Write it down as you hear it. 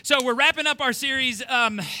So we're wrapping up our series,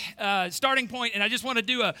 Starting Point, and I just want to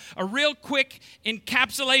do a real quick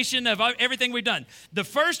encapsulation of everything we've done. The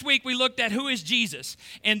first week we looked at who is Jesus,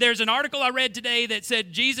 and there's an article I read today that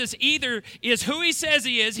said Jesus either is who he says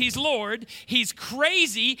he is, he's Lord, he's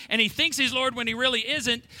crazy, and he thinks he's Lord when he really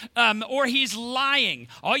isn't, or he's lying.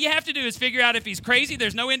 All you have to do is figure out if he's crazy.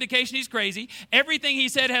 There's no indication he's crazy. Everything he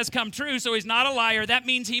said has come true, so he's not a liar. That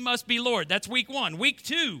means he must be Lord. That's week one. Week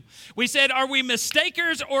two, we said, are we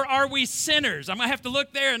mistakers or are we sinners? I'm going to have to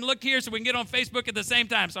look there and look here so we can get on Facebook at the same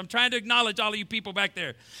time. So I'm trying to acknowledge all of you people back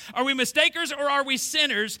there. Are we mistakers or are we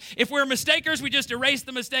sinners? If we're mistakers, we just erase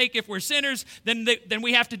the mistake. If we're sinners, then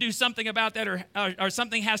we have to do something about that, or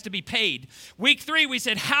something has to be paid. Week three, we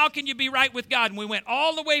said, how can you be right with God? And we went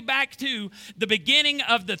all the way back to the beginning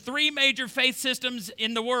of the three major faith systems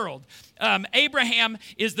in the world. Abraham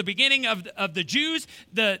is the beginning of the Jews.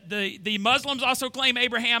 The Muslims also claim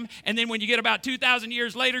Abraham. And then when you get about 2,000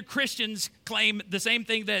 years later, Christians claim the same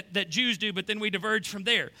thing that Jews do, but then we diverge from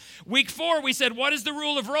there. Week four, we said, what is the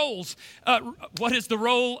rule of roles? What is the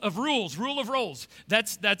role of rules? Rule of roles.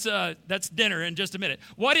 That's dinner in just a minute.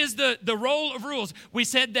 What is the role of rules? We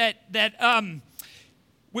said that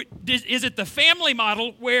is it the family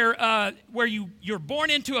model where you're born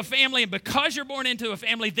into a family, and because you're born into a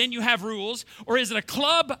family, then you have rules? Or is it a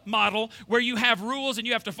club model where you have rules and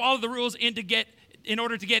you have to follow the rules in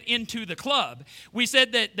order to get into the club? We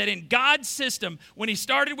said that in God's system, when he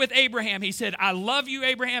started with Abraham, he said, I love you,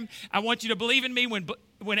 Abraham. I want you to believe in me.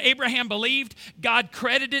 When Abraham believed, God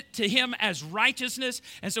credited it to him as righteousness.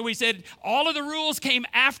 And so we said all of the rules came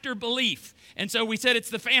after belief. And so we said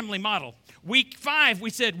it's the family model. Week five, we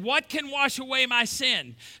said, what can wash away my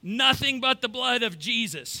sin? Nothing but the blood of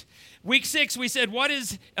Jesus. Week six, we said, what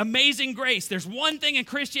is amazing grace? There's one thing in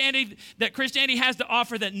Christianity that Christianity has to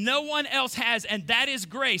offer that no one else has, and that is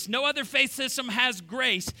grace. No other faith system has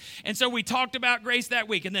grace. And so we talked about grace that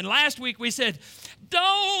week. And then last week we said,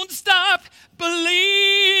 don't stop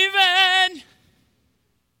believing.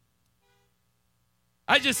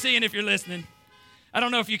 I'm just seeing if you're listening. I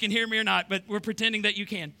don't know if you can hear me or not, but we're pretending that you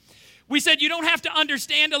can. We said you don't have to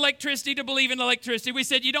understand electricity to believe in electricity. We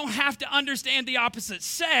said you don't have to understand the opposite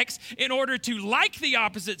sex in order to like the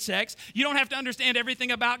opposite sex. You don't have to understand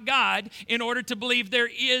everything about God in order to believe there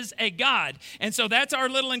is a God. And so that's our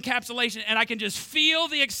little encapsulation. And I can just feel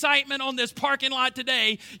the excitement on this parking lot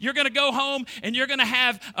today. You're going to go home and you're going to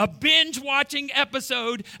have a binge-watching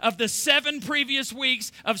episode of the 7 previous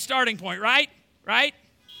weeks of Starting Point, right? Right?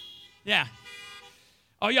 Yeah.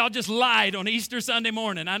 Oh, y'all just lied on Easter Sunday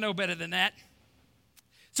morning. I know better than that.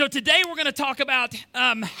 So today we're going to talk about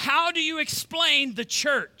how do you explain the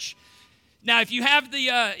church? Now, if you have the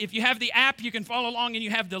app, you can follow along and you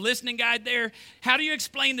have the listening guide there. How do you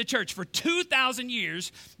explain the church? For 2,000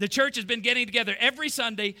 years, the church has been getting together every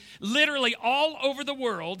Sunday, literally all over the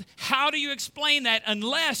world. How do you explain that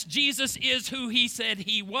unless Jesus is who he said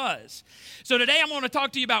he was? So today I'm going to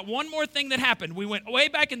talk to you about one more thing that happened. We went way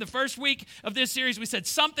back in the first week of this series. We said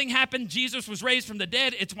something happened. Jesus was raised from the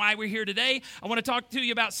dead. It's why we're here today. I want to talk to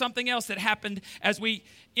you about something else that happened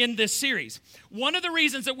in this series. One of the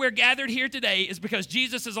reasons that we're gathered here today is because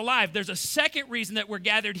Jesus is alive. There's a second reason that we're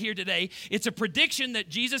gathered here today. It's a prediction that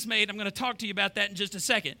Jesus made. I'm going to talk to you about that in just a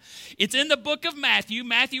second. It's in the book of Matthew.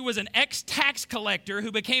 Matthew was an ex-tax collector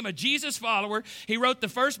who became a Jesus follower. He wrote the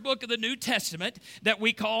first book of the New Testament that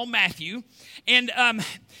we call Matthew. And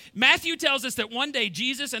Matthew tells us that one day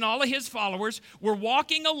Jesus and all of his followers were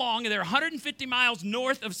walking along, and they're 150 miles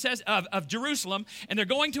north of Jerusalem, and they're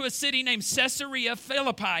going to a city named Caesarea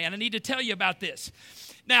Philippi. And I need to tell you about this.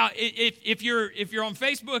 Now, if you're on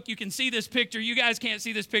Facebook, you can see this picture. You guys can't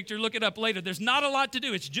see this picture. Look it up later. There's not a lot to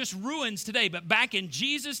do. It's just ruins today. But back in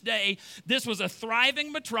Jesus' day, this was a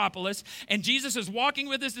thriving metropolis. And Jesus is walking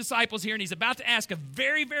with his disciples here, and he's about to ask a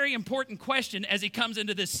very, very important question as he comes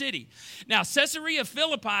into this city. Now, Caesarea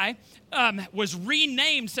Philippi was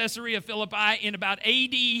renamed Caesarea Philippi in about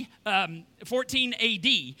 14 AD,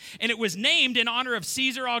 and it was named in honor of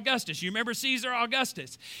Caesar Augustus. You remember Caesar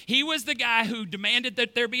Augustus? He was the guy who demanded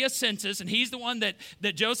that there be a census, and he's the one that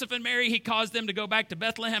Joseph and Mary, he caused them to go back to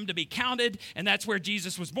Bethlehem to be counted, and that's where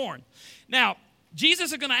Jesus was born. Now,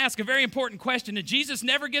 Jesus is going to ask a very important question, and Jesus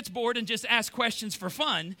never gets bored and just asks questions for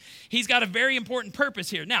fun. He's got a very important purpose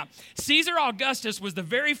here. Now, Caesar Augustus was the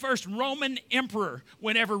very first Roman emperor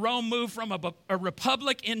whenever Rome moved from a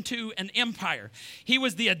republic into an empire. He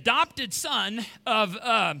was the adopted son of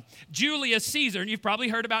Julius Caesar, and you've probably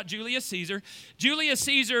heard about Julius Caesar. Julius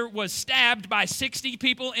Caesar was stabbed by 60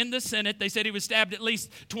 people in the Senate. They said he was stabbed at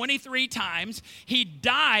least 23 times. He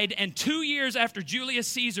died, and 2 years after Julius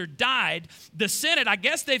Caesar died, the Senate, I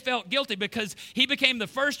guess they felt guilty because he became the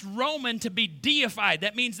first Roman to be deified.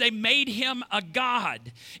 That means they made him a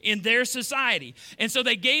god in their society. And so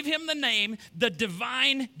they gave him the name, the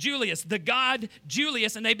divine Julius, the god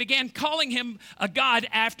Julius, and they began calling him a god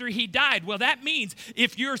after he died. Well, that means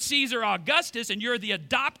if you're Caesar Augustus and you're the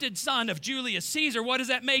adopted son of Julius Caesar, what does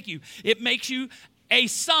that make you? It makes you a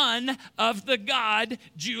son of the god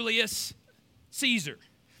Julius Caesar.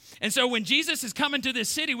 And so when Jesus is coming to this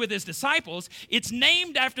city with his disciples, it's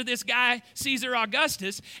named after this guy, Caesar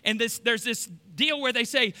Augustus, and there's this deal where they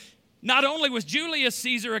say, not only was Julius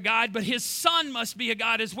Caesar a god, but his son must be a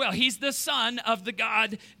god as well. He's the son of the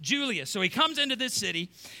god Julius. So he comes into this city,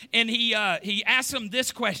 and he asks them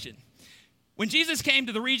this question. When Jesus came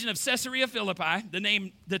to the region of Caesarea Philippi,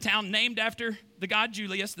 the town named after the god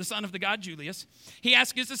Julius, the son of the god Julius, he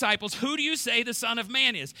asked his disciples, who do you say the Son of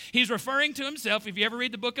Man is? He's referring to himself. If you ever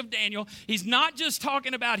read the book of Daniel, he's not just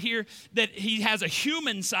talking about here that he has a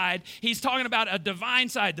human side. He's talking about a divine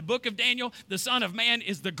side. The book of Daniel, the Son of Man,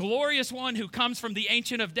 is the glorious one who comes from the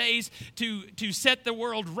Ancient of Days to set the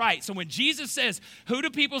world right. So when Jesus says, who do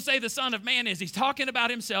people say the Son of Man is? He's talking about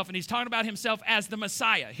himself, and he's talking about himself as the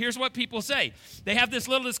Messiah. Here's what people say. They have this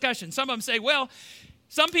little discussion. Some of them say, well,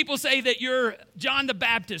 some people say that you're John the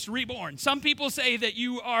Baptist reborn. Some people say that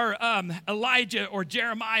you are Elijah or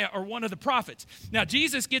Jeremiah or one of the prophets. Now,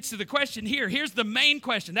 Jesus gets to the question here. Here's the main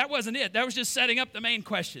question. That wasn't it. That was just setting up the main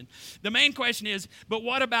question. The main question is, but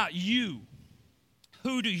what about you?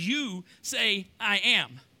 Who do you say I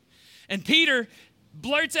am? And Peter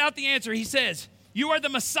blurts out the answer. He says, you are the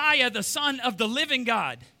Messiah, the Son of the living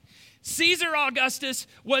God. Caesar Augustus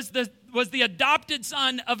was the adopted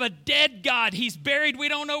son of a dead god. He's buried. We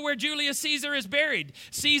don't know where Julius Caesar is buried.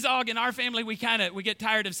 Caesog in our family, we get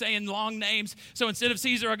tired of saying long names. So instead of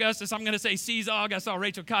Caesar Augustus, I'm going to say Caesog. I saw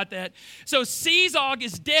Rachel caught that. So Caesog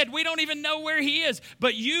is dead. We don't even know where he is.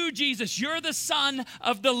 But you, Jesus, you're the Son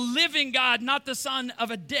of the living God, not the son of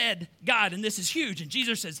a dead God. And this is huge. And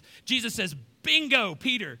Jesus says, bingo,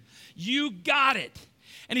 Peter, you got it.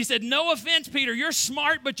 And he said, no offense, Peter, you're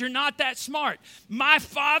smart, but you're not that smart. My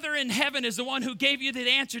Father in heaven is the one who gave you the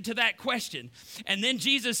answer to that question. And then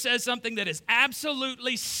Jesus says something that is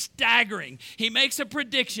absolutely staggering. He makes a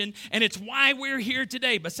prediction, and it's why we're here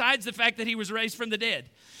today, besides the fact that he was raised from the dead.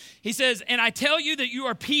 He says, and I tell you that you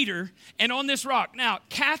are Peter, and on this rock. Now,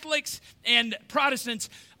 Catholics and Protestants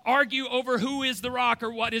argue over who is the rock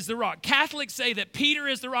or what is the rock. Catholics say that Peter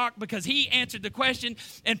is the rock because he answered the question,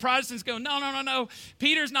 and Protestants go, no.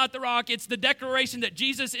 Peter's not the rock. It's the declaration that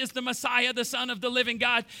Jesus is the Messiah, the Son of the living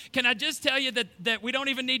God. Can I just tell you that we don't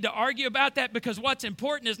even need to argue about that, because what's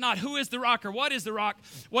important is not who is the rock or what is the rock.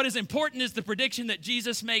 What is important is the prediction that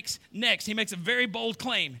Jesus makes next. He makes a very bold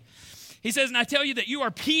claim. He says, and I tell you that you are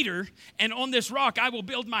Peter, and on this rock I will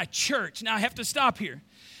build my church. Now I have to stop here.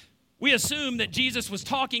 We assume that Jesus was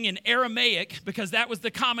talking in Aramaic because that was the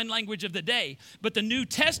common language of the day. But the New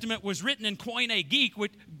Testament was written in Koine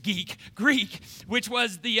Greek, which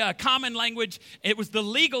was the common language. It was the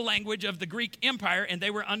legal language of the Greek Empire, and they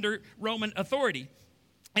were under Roman authority.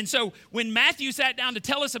 And so when Matthew sat down to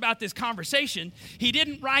tell us about this conversation, he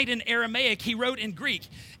didn't write in Aramaic, he wrote in Greek.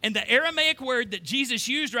 And the Aramaic word that Jesus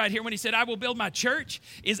used right here when he said, I will build my church,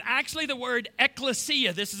 is actually the word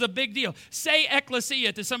ekklesia. This is a big deal. Say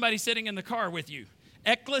ekklesia to somebody sitting in the car with you.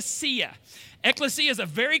 Ekklesia. Ekklesia is a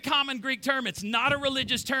very common Greek term. It's not a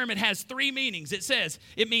religious term. It has three meanings.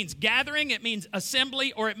 It means gathering, it means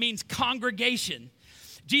assembly, or it means congregation.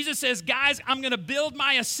 Jesus says, guys, I'm going to build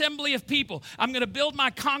my assembly of people. I'm going to build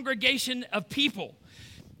my congregation of people.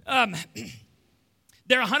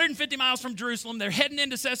 They're 150 miles from Jerusalem. They're heading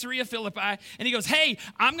into Caesarea Philippi. And he goes, hey,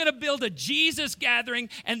 I'm going to build a Jesus gathering,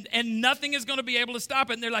 and nothing is going to be able to stop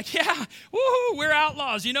it. And they're like, yeah, woohoo, we're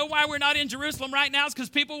outlaws. You know why we're not in Jerusalem right now? It's because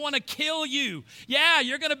people want to kill you. Yeah,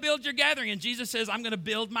 you're going to build your gathering. And Jesus says, I'm going to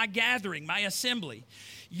build my gathering, my assembly.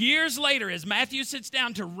 Years later, as Matthew sits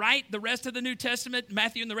down to write the rest of the New Testament,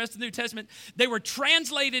 Matthew and the rest of the New Testament, they were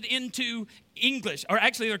translated into English, or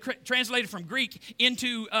actually they're translated from Greek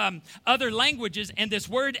into other languages, and this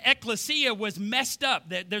word ekklesia was messed up.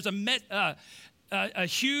 There's a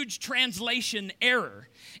huge translation error.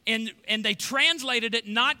 And they translated it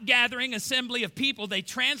not gathering, assembly of people. They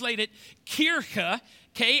translated Kirche,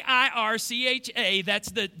 Kircha.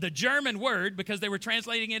 That's the German word, because they were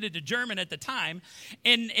translating it into German at the time.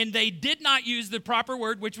 And they did not use the proper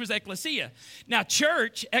word, which was ekklesia. Now,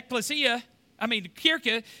 church,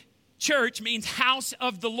 Kirche, church means house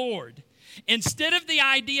of the Lord. Instead of the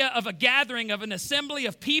idea of a gathering of an assembly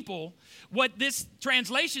of people, what this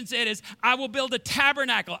translation said is, I will build a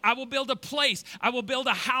tabernacle. I will build a place. I will build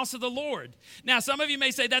a house of the Lord. Now, some of you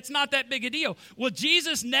may say, that's not that big a deal. Well,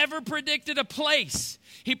 Jesus never predicted a place.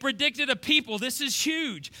 He predicted a people. This is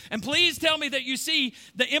huge. And please tell me that you see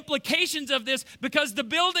the implications of this, because the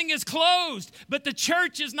building is closed, but the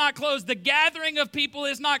church is not closed. The gathering of people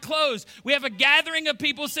is not closed. We have a gathering of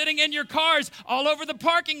people sitting in your cars all over the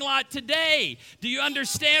parking lot today. Do you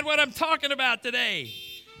understand what I'm talking about today?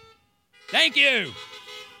 Thank you.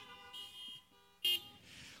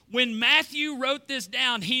 When Matthew wrote this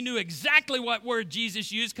down, he knew exactly what word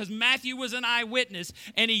Jesus used, because Matthew was an eyewitness,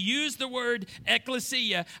 and he used the word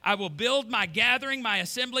ecclesia. I will build my gathering, my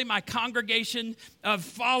assembly, my congregation of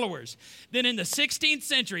followers. Then in the 16th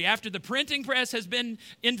century, after the printing press has been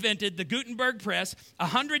invented, the Gutenberg press,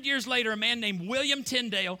 100 years later, a man named William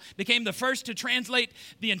Tyndale became the first to translate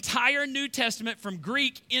the entire New Testament from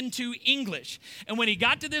Greek into English. And when he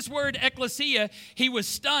got to this word ecclesia, he was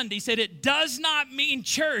stunned. He said, it does not mean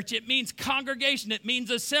church. It means congregation. It means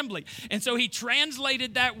assembly. And so he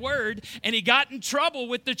translated that word, and he got in trouble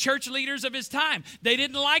with the church leaders of his time. They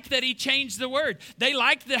didn't like that he changed the word. They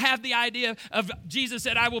liked to have the idea of Jesus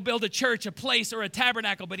said, I will build a church, a place, or a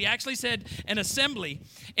tabernacle. But he actually said an assembly.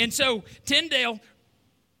 And so Tyndale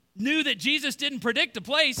knew that Jesus didn't predict a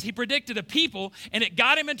place. He predicted a people, and it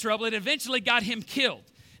got him in trouble. It eventually got him killed.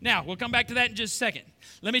 Now, we'll come back to that in just a second.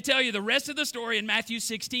 Let me tell you the rest of the story in Matthew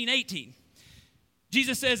 16:18.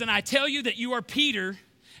 Jesus says, and I tell you that you are Peter,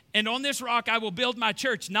 and on this rock I will build my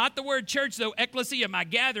church. Not the word church, though, ecclesia, my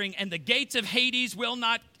gathering, and the gates of Hades will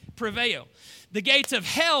not prevail. The gates of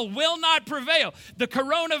hell will not prevail. The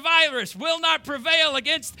coronavirus will not prevail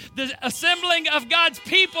against the assembling of God's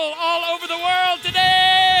people all over the world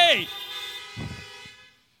today.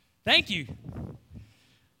 Thank you.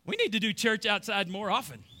 We need to do church outside more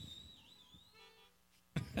often.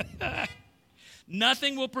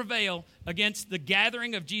 Nothing will prevail against the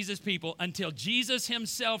gathering of Jesus' people until Jesus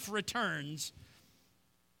himself returns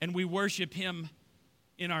and we worship him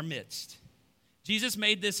in our midst. Jesus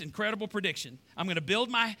made this incredible prediction. I'm going to build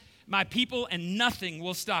my people, and nothing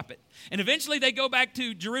will stop it. And eventually they go back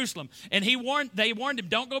to Jerusalem. And they warned him,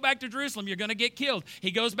 don't go back to Jerusalem. You're going to get killed. He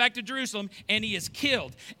goes back to Jerusalem, and he is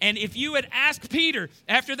killed. And if you had asked Peter,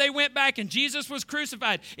 after they went back and Jesus was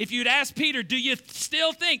crucified, if you'd asked Peter, do you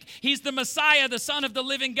still think he's the Messiah, the Son of the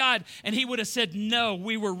living God? And he would have said, no,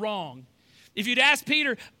 we were wrong. If you'd asked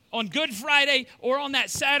Peter on Good Friday or on that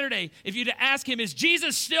Saturday, if you'd ask him, is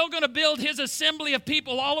Jesus still going to build his assembly of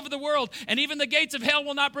people all over the world, and even the gates of hell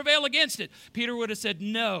will not prevail against it? Peter would have said,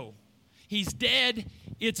 no, he's dead,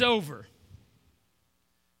 it's over.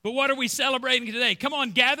 But what are we celebrating today? Come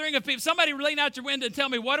on, gathering of people. Somebody lean out your window and tell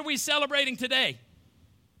me, what are we celebrating today?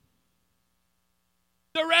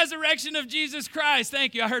 The resurrection of Jesus Christ.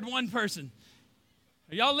 Thank you. I heard one person.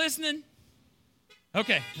 Are y'all listening?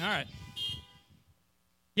 Okay, all right.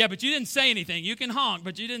 Yeah, but you didn't say anything. You can honk,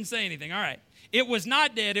 but you didn't say anything. All right. It was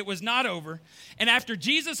not dead. It was not over. And after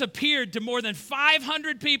Jesus appeared to more than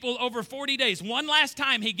 500 people over 40 days, one last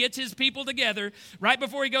time he gets his people together right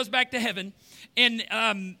before he goes back to heaven. And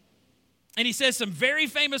he says some very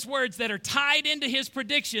famous words that are tied into his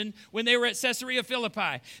prediction when they were at Caesarea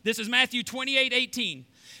Philippi. This is Matthew 28:18.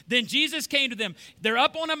 Then Jesus came to them. They're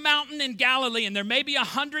up on a mountain in Galilee, and there may be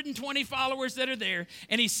 120 followers that are there.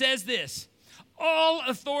 And he says this, all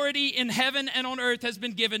authority in heaven and on earth has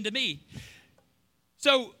been given to me.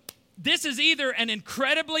 So this is either an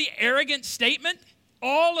incredibly arrogant statement,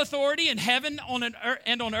 all authority in heaven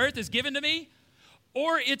and on earth is given to me,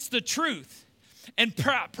 or it's the truth. And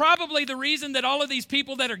probably the reason that all of these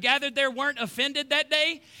people that are gathered there weren't offended that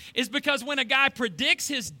day is because when a guy predicts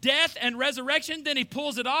his death and resurrection, then he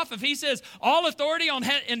pulls it off. If he says, all authority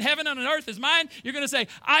in heaven and on earth is mine, you're going to say,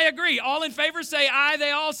 I agree. All in favor say aye.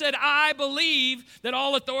 They all said, I believe that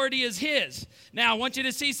all authority is his. Now, I want you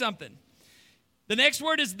to see something. The next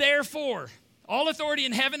word is therefore. All authority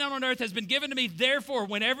in heaven and on earth has been given to me, therefore.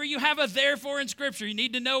 Whenever you have a therefore in Scripture, you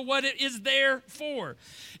need to know what it is there for.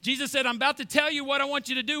 Jesus said, I'm about to tell you what I want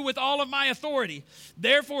you to do with all of my authority.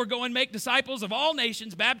 Therefore, go and make disciples of all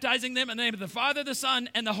nations, baptizing them in the name of the Father, the Son,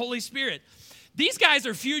 and the Holy Spirit. These guys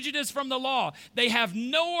are fugitives from the law. They have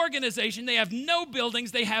no organization. They have no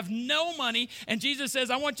buildings. They have no money. And Jesus says,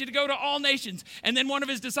 I want you to go to all nations. And then one of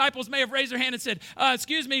his disciples may have raised their hand and said,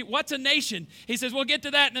 excuse me, what's a nation? He says, we'll get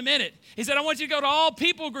to that in a minute. He said, I want you to go to all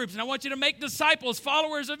people groups, and I want you to make disciples,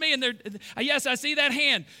 followers of me. And they're, yes, I see that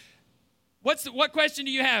hand. What question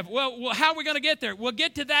do you have? Well, how are we going to get there? We'll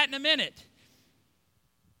get to that in a minute.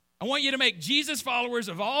 I want you to make Jesus followers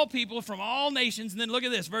of all people from all nations. And then look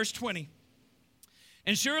at this, verse 20.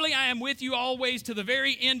 And surely I am with you always to the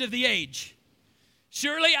very end of the age.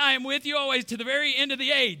 Surely I am with you always to the very end of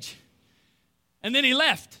the age. And then he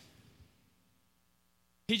left.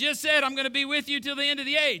 He just said, I'm going to be with you till the end of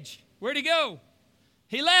the age. Where'd he go?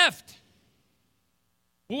 He left.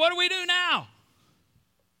 Well, what do we do now?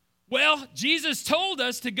 Well, Jesus told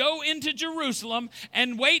us to go into Jerusalem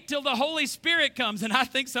and wait till the Holy Spirit comes. And I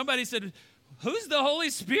think somebody said, who's the Holy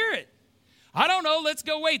Spirit? I don't know, let's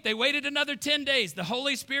go wait. They waited another 10 days. The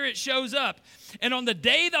Holy Spirit shows up. And on the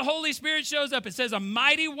day the Holy Spirit shows up, it says a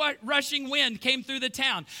mighty rushing wind came through the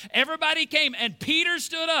town. Everybody came, and Peter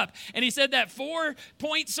stood up, and he said that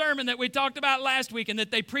 4-point sermon that we talked about last week and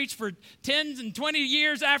that they preached for 10 and 20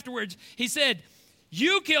 years afterwards. He said,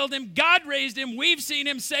 you killed him, God raised him, we've seen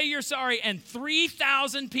him, say you're sorry. And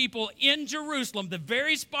 3,000 people in Jerusalem, the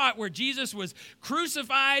very spot where Jesus was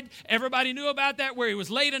crucified, everybody knew about that, where he was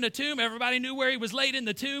laid in a tomb, everybody knew where he was laid in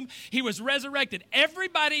the tomb, he was resurrected.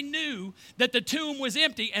 Everybody knew that the tomb was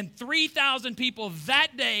empty, and 3,000 people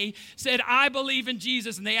that day said, I believe in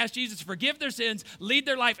Jesus, and they asked Jesus to forgive their sins, lead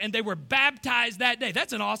their life, and they were baptized that day.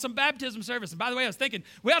 That's an awesome baptism service. And by the way, I was thinking,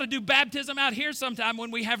 we ought to do baptism out here sometime when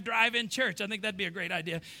we have drive-in church. I think that'd be a great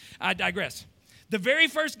idea. I digress. The very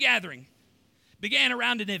first gathering began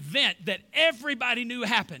around an event that everybody knew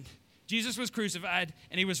happened. Jesus was crucified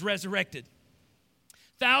and he was resurrected.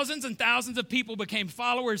 Thousands and thousands of people became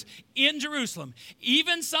followers in Jerusalem.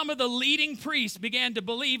 Even some of the leading priests began to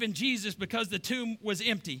believe in Jesus because the tomb was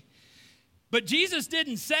empty. But Jesus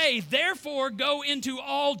didn't say, therefore, go into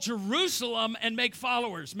all Jerusalem and make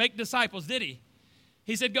followers, make disciples, did he?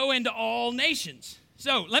 He said, go into all nations.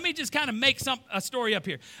 So let me just kind of make a story up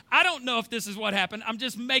here. I don't know if this is what happened. I'm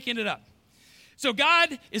just making it up. So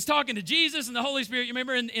God is talking to Jesus and the Holy Spirit. You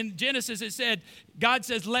remember in Genesis it said, God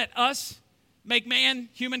says, let us make man,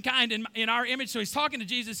 humankind in our image. So he's talking to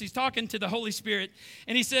Jesus. He's talking to the Holy Spirit.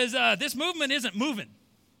 And he says, this movement isn't moving.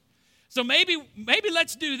 So maybe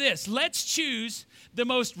let's do this. Let's choose the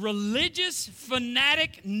most religious,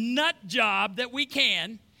 fanatic nut job that we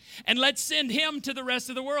can, and let's send him to the rest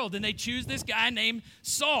of the world. And they choose this guy named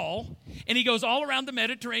Saul, and he goes all around the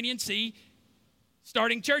Mediterranean Sea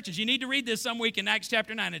starting churches. You need to read this some week in Acts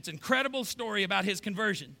chapter 9. It's an incredible story about his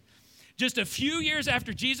conversion. Just a few years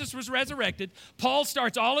after Jesus was resurrected, Paul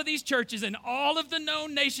starts all of these churches in all of the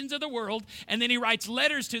known nations of the world, and then he writes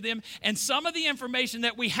letters to them. And some of the information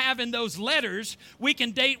that we have in those letters, we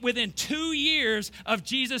can date within 2 years of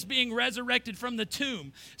Jesus being resurrected from the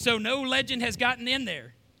tomb. So no legend has gotten in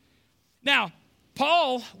there. Now,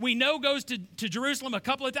 Paul, we know, goes to Jerusalem a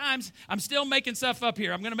couple of times. I'm still making stuff up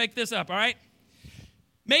here. I'm going to make this up, all right?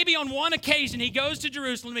 Maybe on one occasion he goes to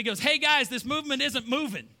Jerusalem and he goes, hey guys, this movement isn't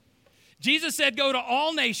moving. Jesus said go to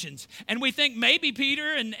all nations. And we think maybe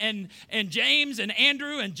Peter and James and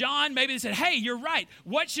Andrew and John, maybe they said, hey, you're right.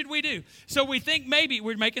 What should we do? So we think maybe,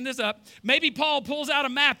 we're making this up, maybe Paul pulls out a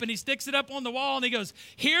map and he sticks it up on the wall and he goes,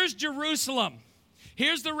 here's Jerusalem.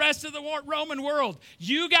 Here's the rest of the Roman world.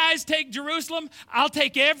 You guys take Jerusalem, I'll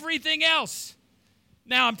take everything else.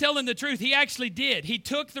 Now, I'm telling the truth, he actually did. He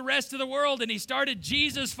took the rest of the world and he started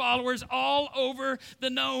Jesus followers all over the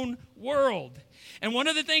known world. And one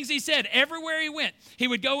of the things he said, everywhere he went, he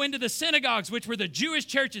would go into the synagogues, which were the Jewish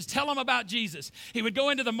churches, tell them about Jesus. He would go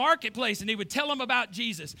into the marketplace and he would tell them about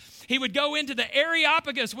Jesus. He would go into the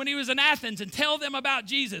Areopagus when he was in Athens and tell them about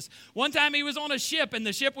Jesus. One time he was on a ship and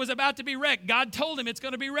the ship was about to be wrecked. God told him it's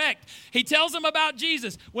going to be wrecked. He tells them about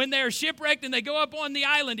Jesus. When they're shipwrecked and they go up on the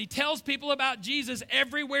island, he tells people about Jesus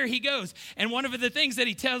everywhere he goes. And one of the things that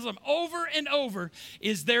he tells them over and over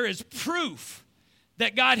is there is proof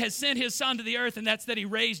that God has sent his son to the earth, and that's that he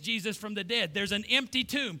raised Jesus from the dead. There's an empty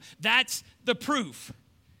tomb. That's the proof.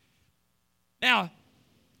 Now,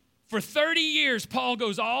 for 30 years, Paul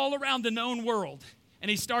goes all around the known world, and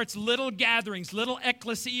he starts little gatherings, little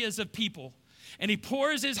ecclesias of people, and he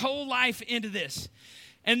pours his whole life into this.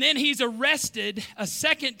 And then he's arrested a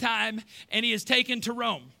second time, and he is taken to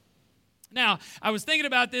Rome. Now, I was thinking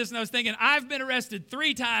about this, and I was thinking, I've been arrested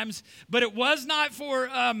 3 times, but it was not for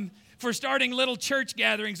starting little church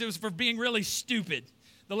gatherings. It was for being really stupid.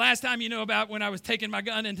 The last time you know about when I was taking my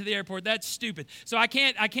gun into the airport, that's stupid. So I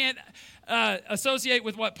can't associate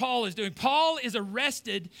with what Paul is doing. Paul is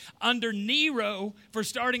arrested under Nero for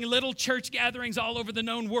starting little church gatherings all over the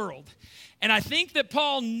known world. And I think that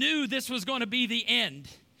Paul knew this was going to be the end.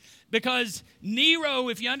 Because Nero,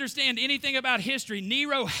 if you understand anything about history,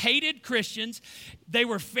 Nero hated Christians. They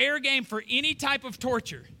were fair game for any type of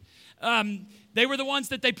torture. They were the ones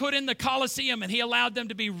that they put in the Colosseum, and he allowed them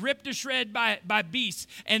to be ripped to shred by beasts.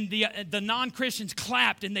 And the non-Christians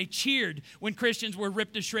clapped and they cheered when Christians were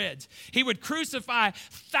ripped to shreds. He would crucify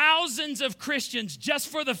thousands of Christians just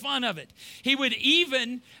for the fun of it. He would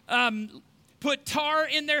even put tar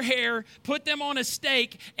in their hair, put them on a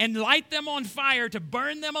stake, and light them on fire to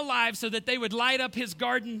burn them alive so that they would light up his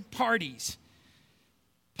garden parties.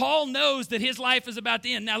 Paul knows that his life is about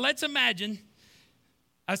to end. Now let's imagine,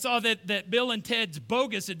 I saw that Bill and Ted's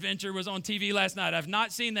Bogus Adventure was on TV last night. I've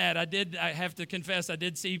not seen that. I have to confess, I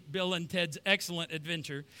did see Bill and Ted's Excellent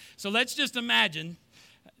Adventure. So let's just imagine,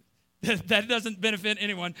 that doesn't benefit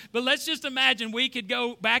anyone, but let's just imagine we could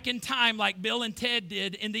go back in time like Bill and Ted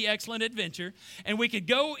did in the Excellent Adventure, and we could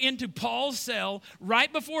go into Paul's cell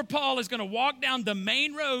right before Paul is going to walk down the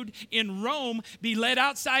main road in Rome, be led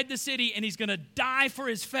outside the city, and he's going to die for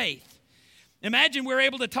his faith. Imagine we're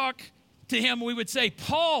able to talk to him. We would say,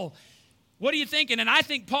 Paul, what are you thinking? And I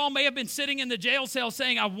think Paul may have been sitting in the jail cell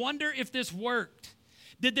saying, I wonder if this worked.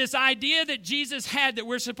 Did this idea that Jesus had that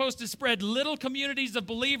we're supposed to spread little communities of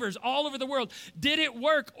believers all over the world, did it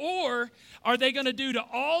work? Or are they going to do to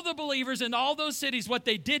all the believers in all those cities what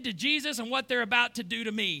they did to Jesus and what they're about to do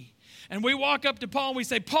to me? And we walk up to Paul and we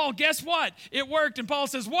say, Paul, guess what? It worked. And Paul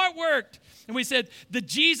says, what worked? And we said, the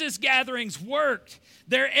Jesus gatherings worked.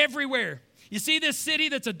 They're everywhere. You see this city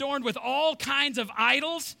that's adorned with all kinds of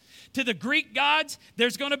idols to the Greek gods?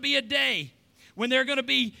 There's going to be a day when they're going to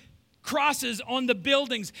be crosses on the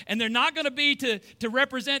buildings, and they're not going to be to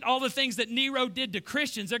represent all the things that Nero did to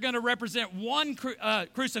Christians. They're going to represent one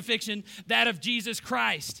crucifixion, that of Jesus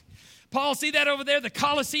Christ. Paul, see that over there? The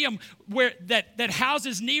Colosseum where that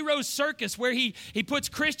houses Nero's circus, where he puts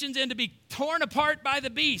Christians in to be torn apart by the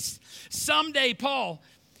beast. Someday, Paul,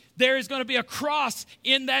 there is going to be a cross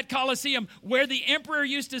in that Colosseum where the emperor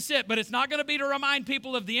used to sit, but it's not going to be to remind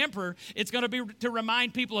people of the emperor. It's going to be to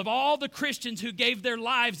remind people of all the Christians who gave their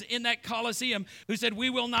lives in that Colosseum, who said,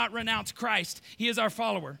 we will not renounce Christ. He is our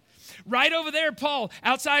follower. Right over there, Paul,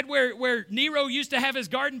 outside where Nero used to have his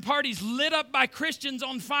garden parties lit up by Christians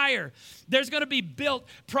on fire, there's going to be built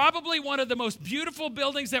probably one of the most beautiful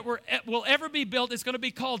buildings that will ever be built. It's going to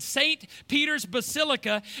be called St. Peter's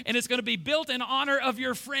Basilica, and it's going to be built in honor of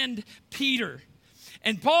your friend Peter.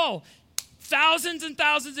 And Paul, thousands and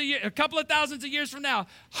thousands of years, a couple of thousands of years from now,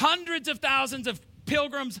 hundreds of thousands of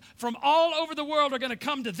pilgrims from all over the world are going to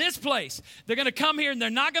come to this place. They're going to come here, and they're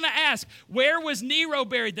not going to ask, where was Nero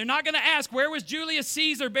buried? They're not going to ask, where was Julius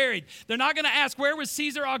Caesar buried? They're not going to ask, where was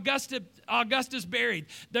Caesar Augustus buried?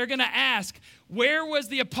 They're going to ask, where was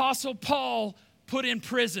the Apostle Paul put in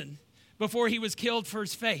prison before he was killed for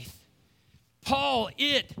his faith? Paul,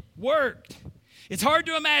 it worked. It's hard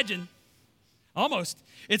to imagine. Almost.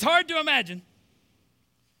 It's hard to imagine.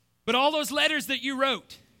 But all those letters that you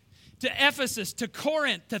wrote, to Ephesus, to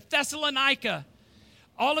Corinth, to Thessalonica,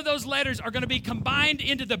 all of those letters are going to be combined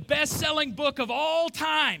into the best-selling book of all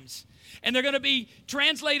times. And they're going to be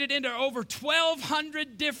translated into over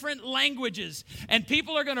 1,200 different languages. And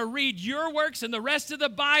people are going to read your works and the rest of the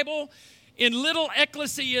Bible in little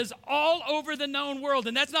ecclesias all over the known world.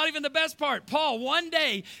 And that's not even the best part. Paul, one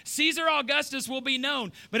day, Caesar Augustus will be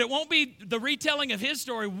known, but it won't be the retelling of his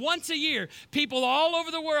story. Once a year, people all over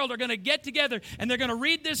the world are going to get together, and they're going to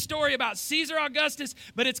read this story about Caesar Augustus,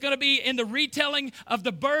 but it's going to be in the retelling of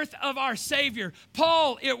the birth of our Savior.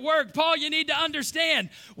 Paul, it worked. Paul, you need to understand,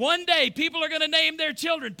 one day, people are going to name their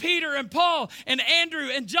children Peter and Paul and Andrew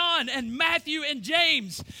and John and Matthew and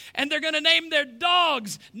James, and they're going to name their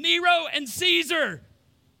dogs Nero and Caesar.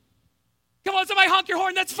 Come on, somebody honk your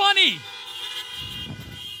horn. That's funny.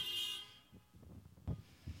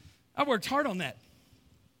 I worked hard on that.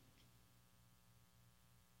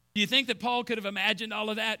 Do you think that Paul could have imagined all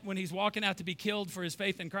of that when he's walking out to be killed for his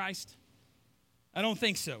faith in Christ? I don't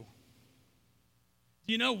think so.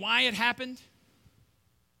 Do you know why it happened?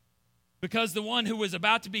 Because the one who was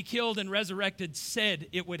about to be killed and resurrected said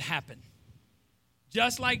it would happen.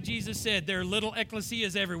 Just like Jesus said, there are little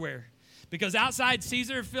ecclesias everywhere. Because outside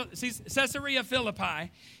Caesarea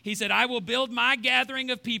Philippi, he said, I will build my gathering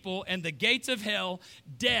of people, and the gates of hell,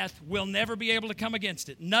 death, will never be able to come against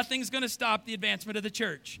it. Nothing's going to stop the advancement of the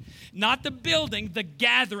church. Not the building, the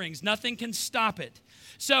gatherings. Nothing can stop it.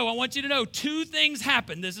 So I want you to know 2 things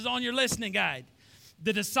happened. This is on your listening guide.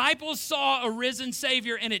 The disciples saw a risen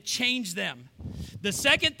Savior, and it changed them. The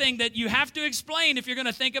second thing that you have to explain if you're going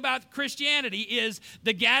to think about Christianity is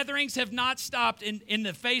the gatherings have not stopped in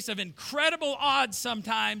the face of incredible odds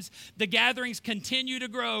sometimes. The gatherings continue to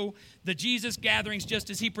grow, the Jesus gatherings,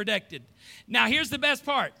 just as he predicted. Now, here's the best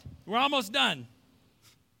part. We're almost done.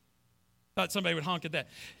 Thought somebody would honk at that.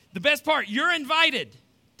 The best part, you're invited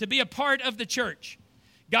to be a part of the church.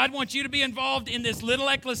 God wants you to be involved in this little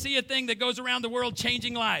ecclesia thing that goes around the world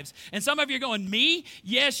changing lives. And some of you are going, me?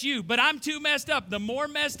 Yes, you. But I'm too messed up. The more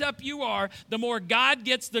messed up you are, the more God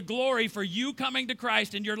gets the glory for you coming to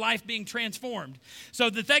Christ and your life being transformed. So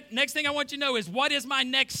the next thing I want you to know is, what is my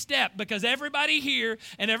next step? Because everybody here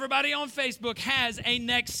and everybody on Facebook has a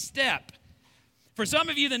next step. For some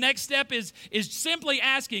of you, the next step is simply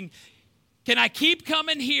asking, can I keep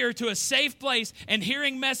coming here to a safe place and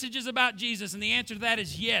hearing messages about Jesus? And the answer to that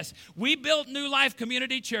is yes. We built New Life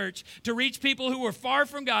Community Church to reach people who were far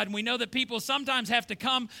from God, and we know that people sometimes have to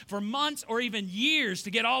come for months or even years to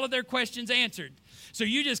get all of their questions answered. So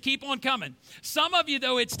you just keep on coming. Some of you,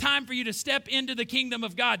 though, it's time for you to step into the kingdom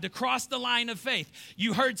of God, to cross the line of faith.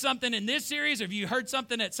 You heard something in this series, or you heard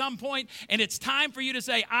something at some point, and it's time for you to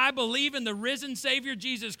say, I believe in the risen Savior,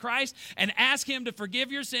 Jesus Christ, and ask Him to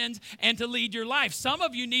forgive your sins and to lead your life. Some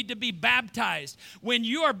of you need to be baptized. When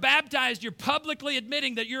you are baptized, you're publicly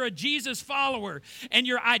admitting that you're a Jesus follower, and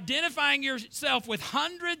you're identifying yourself with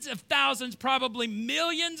hundreds of thousands, probably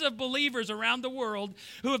millions of believers around the world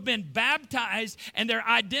who have been baptized, and they're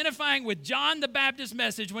identifying with John the Baptist's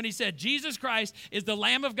message when he said, Jesus Christ is the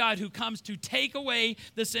Lamb of God who comes to take away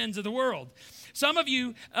the sins of the world. Some of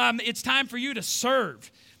you, it's time for you to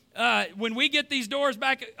serve. When we get these doors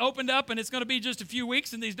back opened up, and it's going to be just a few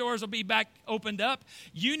weeks and these doors will be back opened up,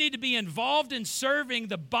 you need to be involved in serving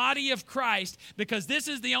the body of Christ, because this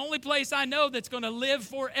is the only place I know that's going to live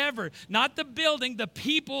forever. Not the building, the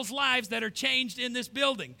people's lives that are changed in this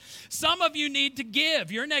building. Some of you need to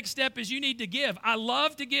give. Your next step is you need to give. I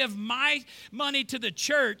love to give my money to the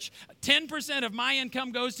church. 10% of my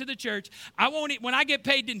income goes to the church. When I get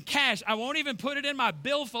paid in cash, I won't even put it in my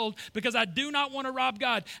billfold, because I do not want to rob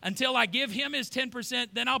God. Until I give Him His 10%,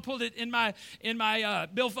 then I'll put it in my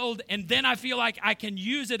billfold, and then I feel like I can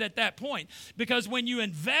use it at that point. Because when you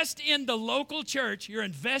invest in the local church, you're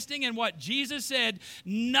investing in what Jesus said,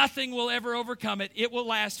 nothing will ever overcome it. It will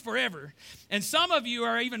last forever. And some of you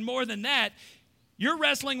are even more than that. You're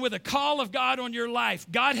wrestling with a call of God on your life.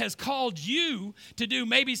 God has called you to do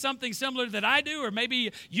maybe something similar that I do, or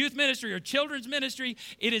maybe youth ministry or children's ministry.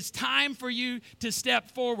 It is time for you to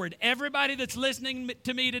step forward. Everybody that's listening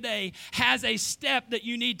to me today has a step that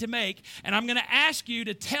you need to make, and I'm going to ask you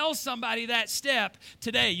to tell somebody that step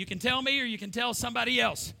today. You can tell me, or you can tell somebody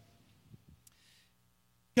else.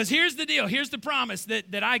 Because here's the deal. Here's the promise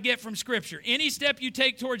that I get from Scripture. Any step you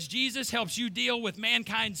take towards Jesus helps you deal with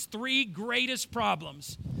mankind's three greatest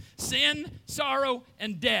problems: sin, sorrow,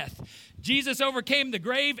 and death. Jesus overcame the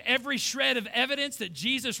grave. Every shred of evidence that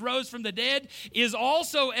Jesus rose from the dead is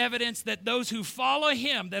also evidence that those who follow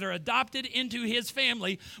Him, that are adopted into His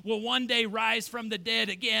family, will one day rise from the dead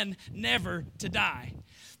again, never to die.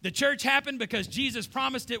 The church happened because Jesus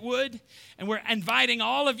promised it would, and we're inviting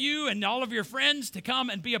all of you and all of your friends to come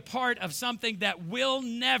and be a part of something that will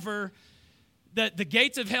never, the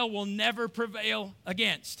gates of hell will never prevail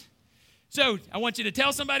against. So I want you to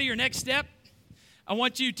tell somebody your next step. I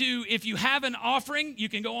want you to, if you have an offering, you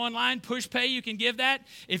can go online, push pay, you can give that.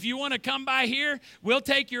 If you want to come by here, we'll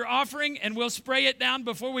take your offering and we'll spray it down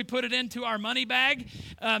before we put it into our money bag,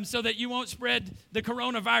 so that you won't spread the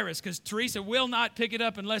coronavirus, because Teresa will not pick it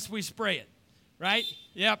up unless we spray it, right?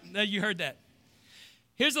 Yep, you heard that.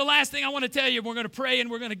 Here's the last thing I want to tell you. We're going to pray and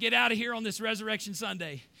we're going to get out of here on this Resurrection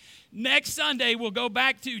Sunday. Next Sunday, we'll go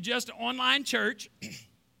back to just online church.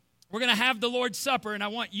 We're going to have the Lord's Supper, and I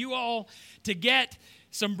want you all to get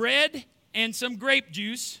some bread and some grape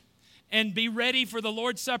juice and be ready for the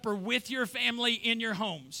Lord's Supper with your family in your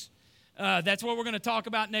homes. That's what we're going to talk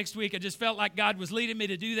about next week. I just felt like God was leading me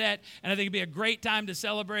to do that, and I think it'd be a great time to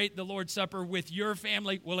celebrate the Lord's Supper with your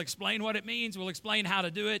family. We'll explain what it means. We'll explain how to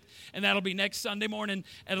do it, and that'll be next Sunday morning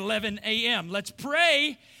at 11 a.m. Let's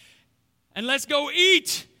pray, and let's go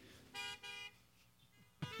eat.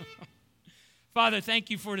 Father, thank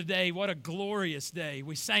you for today. What a glorious day.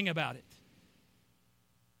 We sang about it.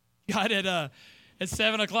 God, at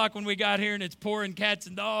 7 o'clock when we got here and it's pouring cats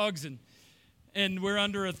and dogs and we're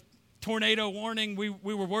under a tornado warning, we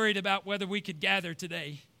were worried about whether we could gather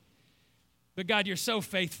today. But God, you're so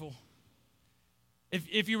faithful.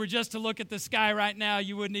 If you were just to look at the sky right now,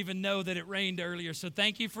 you wouldn't even know that it rained earlier. So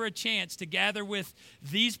thank you for a chance to gather with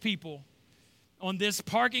these people on this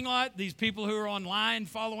parking lot, these people who are online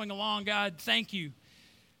following along. God, thank you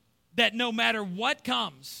that no matter what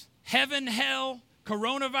comes, heaven, hell,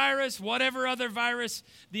 coronavirus, whatever other virus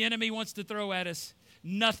the enemy wants to throw at us,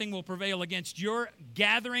 nothing will prevail against your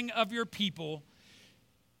gathering of your people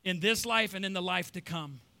in this life and in the life to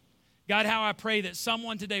come. God, how I pray that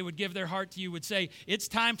someone today would give their heart to you, would say, it's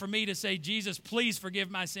time for me to say, Jesus, please forgive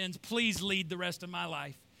my sins. Please lead the rest of my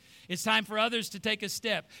life. It's time for others to take a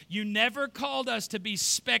step. You never called us to be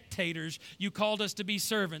spectators. You called us to be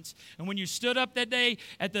servants. And when you stood up that day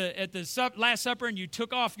at the Last Supper and you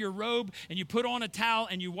took off your robe and you put on a towel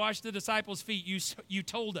and you washed the disciples' feet, you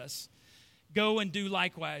told us, go and do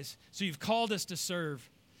likewise. So you've called us to serve.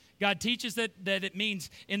 God teaches that it means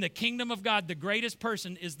in the kingdom of God, the greatest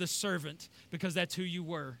person is the servant, because that's who you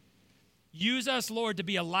were. Use us, Lord, to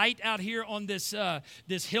be a light out here on this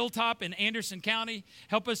hilltop in Anderson County.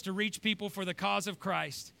 Help us to reach people for the cause of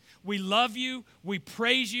Christ. We love you, we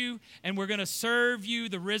praise you, and we're going to serve you,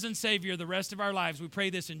 the risen Savior, the rest of our lives. We pray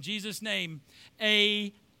this in Jesus' name.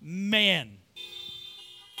 Amen.